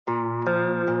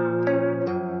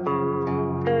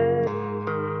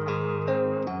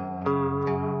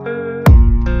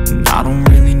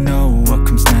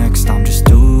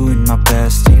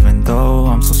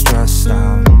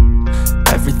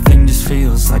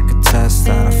like a test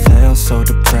that I fail, so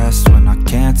depressed when I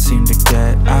can't seem to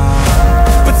get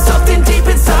out. But something deep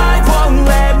inside won't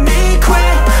let me quit.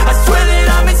 I swear that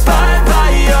I'm inspired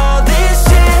by all this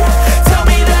shit. Tell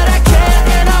me that I can't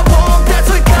and I won't. That's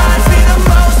what guides me the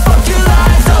most. Fuck your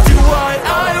lies, I'll do what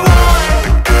I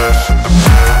want. Gas in the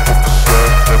back of the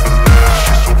set, never leave.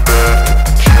 She's so bad that she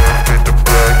made the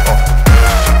brag.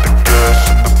 Hit the gas in the back of the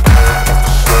set,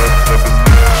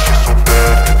 never leave. She's so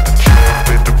bad that she made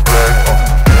the brag.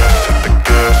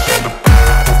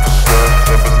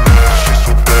 Hit the gas in the back of the set, never leave. She's so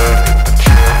bad that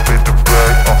she made the brag. Hit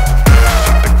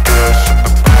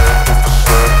the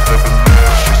gas in the back of the set, never leave.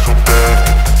 She's so bad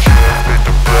that she made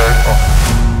the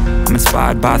brag. I'm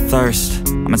inspired by thirst,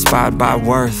 I'm inspired by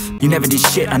worth. You never did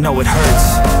shit, I know it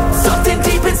hurts. Something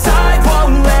deep inside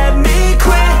won't let me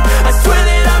quit. I swear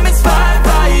that I'm inspired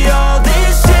by all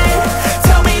this shit.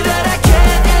 Tell me that I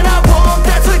can't and I won't.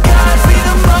 That's what guides me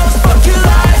the most. Fuck your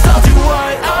lies, I'll do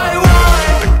what I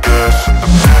want. Gas in the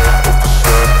back of the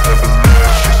set, never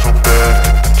leave. She's so bad that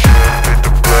she made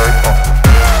the brag.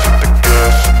 Hit the gas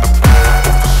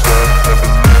in the back of the set, never leave. She's so bad that she made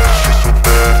the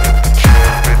brag. Hit the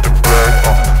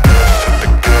gas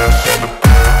in the back of the set, never leave.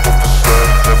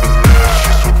 She's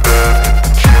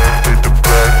so bad that she made the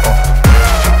brag.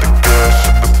 Hit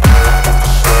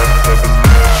the gas in the back of the set, never leave.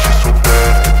 She's so bad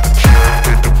that she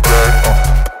made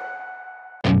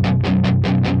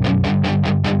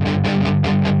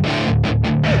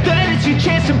the brag. That is your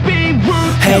chance to be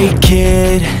rude. Hey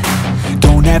kid,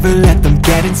 don't ever let them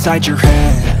get inside your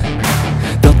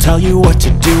head. They'll tell you what to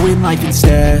do in life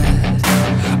instead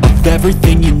of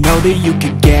everything you know that you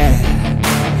could get.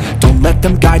 Don't let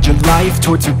them guide your life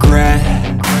towards regret.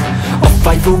 I'll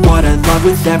fight for what I love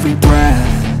with every breath.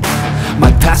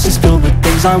 My past is filled with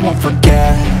things I won't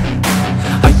forget.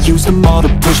 I use them all to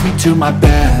push me to my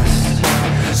best.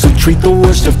 So treat the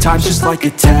worst of times just like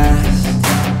a test.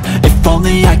 If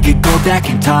only I could go back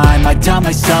in time, I'd tell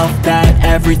myself that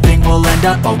everything will end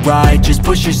up alright. Just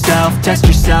push yourself, test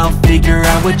yourself, figure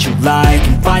out what you like,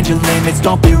 and find your limits,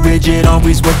 don't be rigid,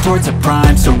 always work towards a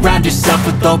prime. Surround yourself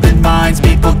with open minds,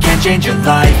 people can change your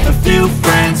life. A few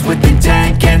friends with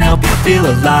intent can help you feel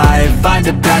alive. Find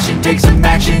a passion, take some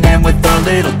action, and with a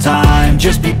little time,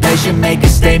 just be patient, make a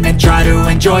statement, try to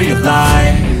enjoy your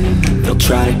life. They'll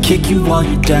try to kick you while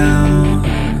you're down.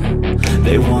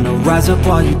 They wanna rise up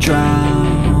while you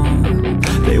drown.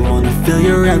 They wanna fill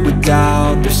your head with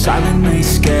doubt. They're silently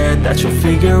scared that you'll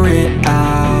figure it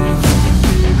out.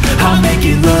 I'll make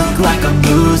it look like I'm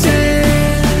losing,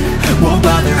 won't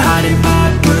bother hiding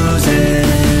my bruises.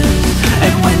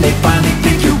 And when they finally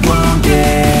think you're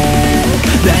wounded,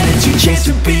 then it's your chance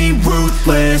to be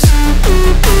ruthless.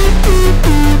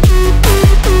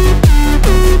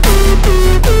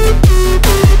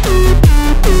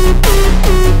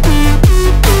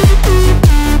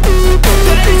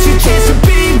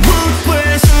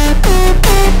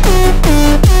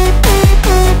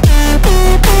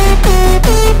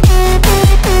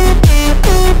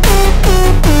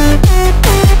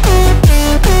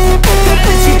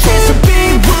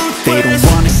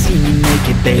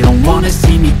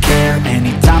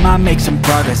 I make some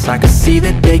progress, I can see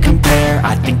that they compare.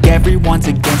 I think everyone's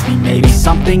against me, maybe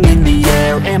something in the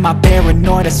air. Am I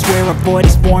paranoid? I swear a void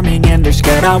is forming and they're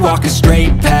scared. I walk a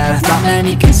straight path, not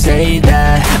many can say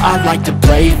that. I like to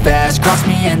play fast, cross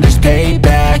me and there's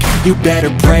payback. You better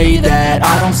pray that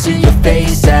I don't see your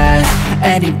face at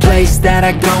any place that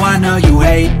I go. I know you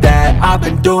hate that. I've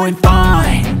been doing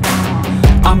fine,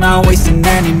 I'm not wasting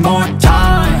any more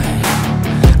time.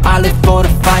 I live for the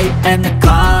fight and the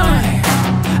climb,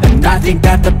 and I think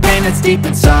that the pain that's deep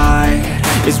inside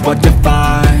is what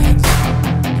defines.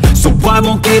 So I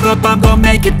won't give up, I'm gonna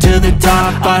make it to the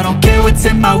top. I don't care what's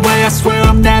in my way, I swear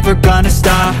I'm never gonna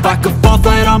stop. I could fall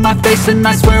flat on my face and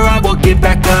I swear I will get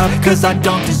back up, cause I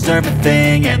don't deserve a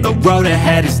thing and the road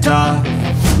ahead is tough.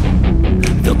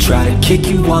 They'll try to kick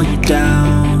you while you're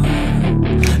down.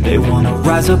 They wanna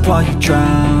rise up while you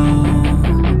drown.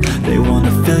 They wanna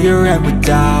fill your head with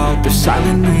doubt. They're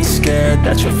silently scared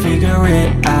that you'll figure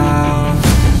it out.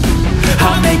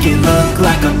 I'll make it look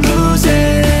like I'm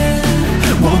losing,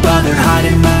 won't bother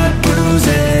hiding my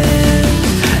bruises.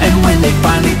 And when they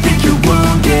finally think you're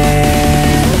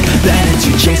wounded, then it's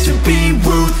your chance to be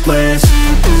ruthless.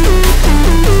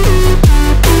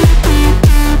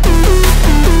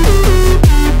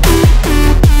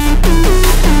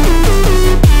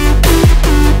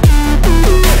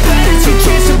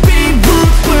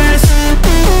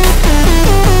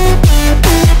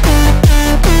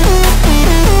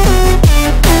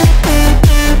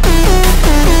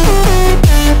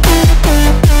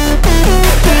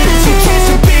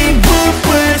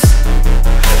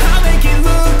 I'll make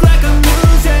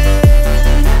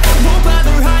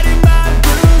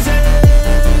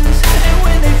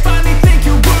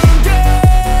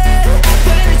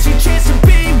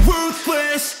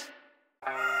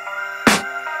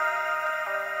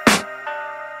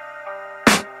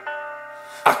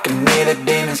I can hear the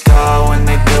demons call when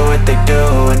they do what they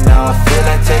do. And now I feel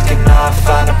like taking off,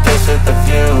 find a place with a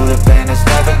view. The pain is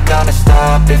never gonna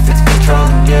stop if it's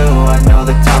controlling you. I know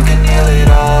that time can heal it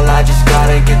all, I just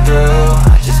gotta get through.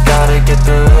 I just gotta get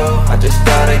through, I just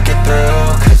gotta get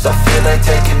through. Cause I feel like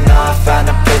taking off, find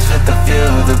a place with a view.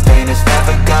 The pain is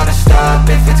never gonna stop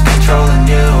if it's controlling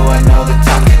you. I know that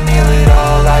time can heal it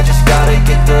all, I just gotta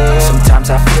get through.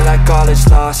 Sometimes I feel like all is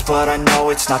lost, but I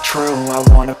know it's not true. I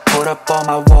wanna put up all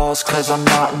my walls cause I'm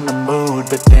not in the mood,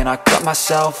 but then I cut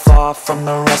myself off from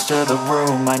the rest of the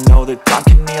room. I know that time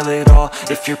can heal it all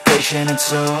if you're patient and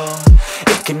soon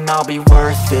it can all be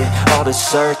worth it, all the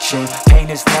searching. Pain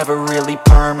is never really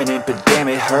permanent, but damn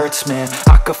it hurts, man.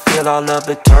 I could feel all of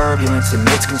the turbulence and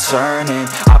it's concerning.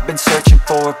 I've been searching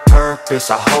for a purpose,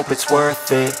 I hope it's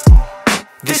worth it.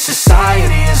 This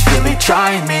society is really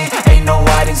trying me. Ain't no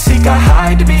hide and seek, I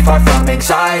hide to be far from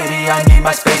anxiety. I need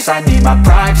my space, I need my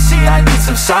privacy. I need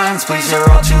some silence, please, you're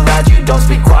all too loud. You don't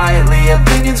speak quietly,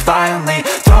 opinions violently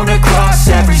thrown across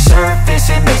every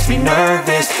surface. It makes me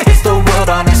nervous, is the world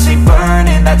honestly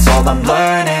burning? That's all I'm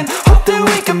learning. Hope that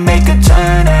we can make a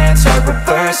turn and start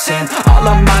reversing all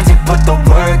our minds and put the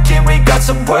work in. We got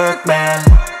some work, man.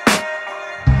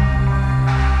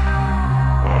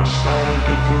 I started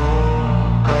to get through.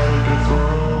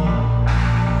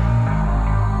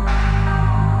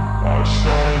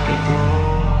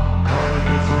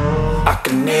 I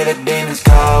can hear the demons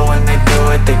call when they do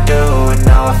what they do. And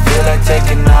now I feel like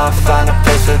taking off, find a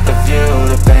place with a view.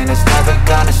 The pain is never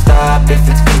gonna stop if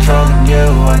it's controlling you.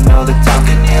 I know that time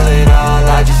can heal it all,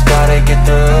 I just gotta get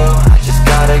through. I just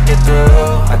gotta get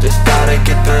through, I just gotta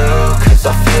get through. Cause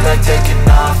I feel like taking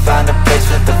off, find a place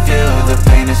with a view. The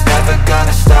pain is never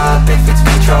gonna stop if it's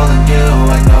controlling you.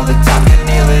 I know that time can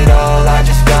heal it all, I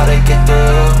just gotta get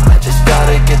through. I just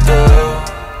gotta get through.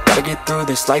 Gotta get through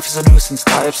this, life is a nuisance,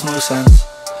 tie up some loose ends.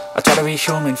 I try to be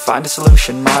human, find a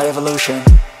solution, my evolution.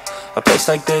 A place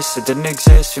like this, it didn't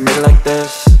exist, we made it like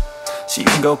this. So you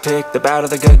can go pick the bad or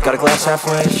the good, got a glass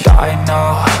halfway. I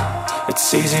know,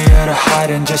 it's easier to hide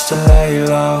than just to lay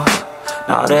low.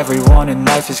 Not everyone in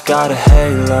life has got a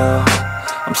halo.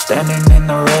 I'm standing in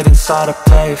the red inside a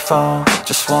payphone,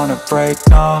 just wanna break,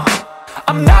 no.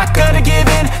 I'm not gonna give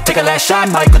in, take a last shot,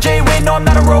 Michael J. Win. No, I'm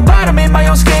not a robot, I'm in my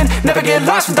own skin. Never get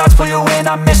lost when thoughts pull you in.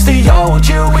 I miss the old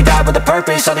you, we died with a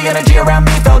purpose. All the energy around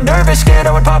me felt nervous, scared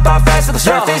I would pop out fast to the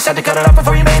surface. Had to cut it off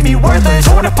before you made me worthless.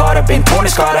 Torn apart, I've been torn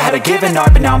and scarred. I had a given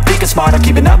art, but now I'm thinking smart. I'm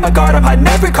keeping up my guard, I'm hiding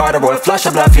every card. A royal flush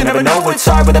of bluff, you never know what's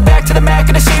hard. With a back to the mat,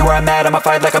 gonna see where I'm at. I'ma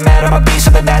fight like I'm mad, I'm a beast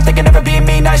of the net. They can never be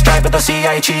me, nice try, but they'll see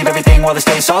I achieve everything while they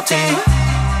stay salty.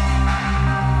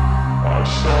 I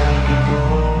started to get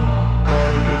through.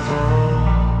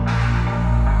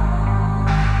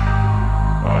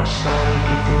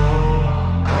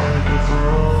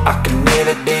 I can hear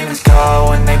the demons call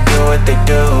when they do what they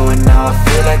do. And now I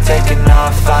feel like taking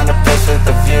off, find a place with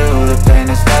a view. The pain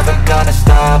is never gonna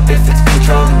stop if it's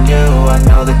controlling you. I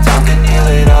know that time can heal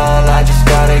it all, I just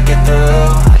gotta get through.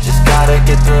 I just gotta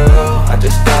get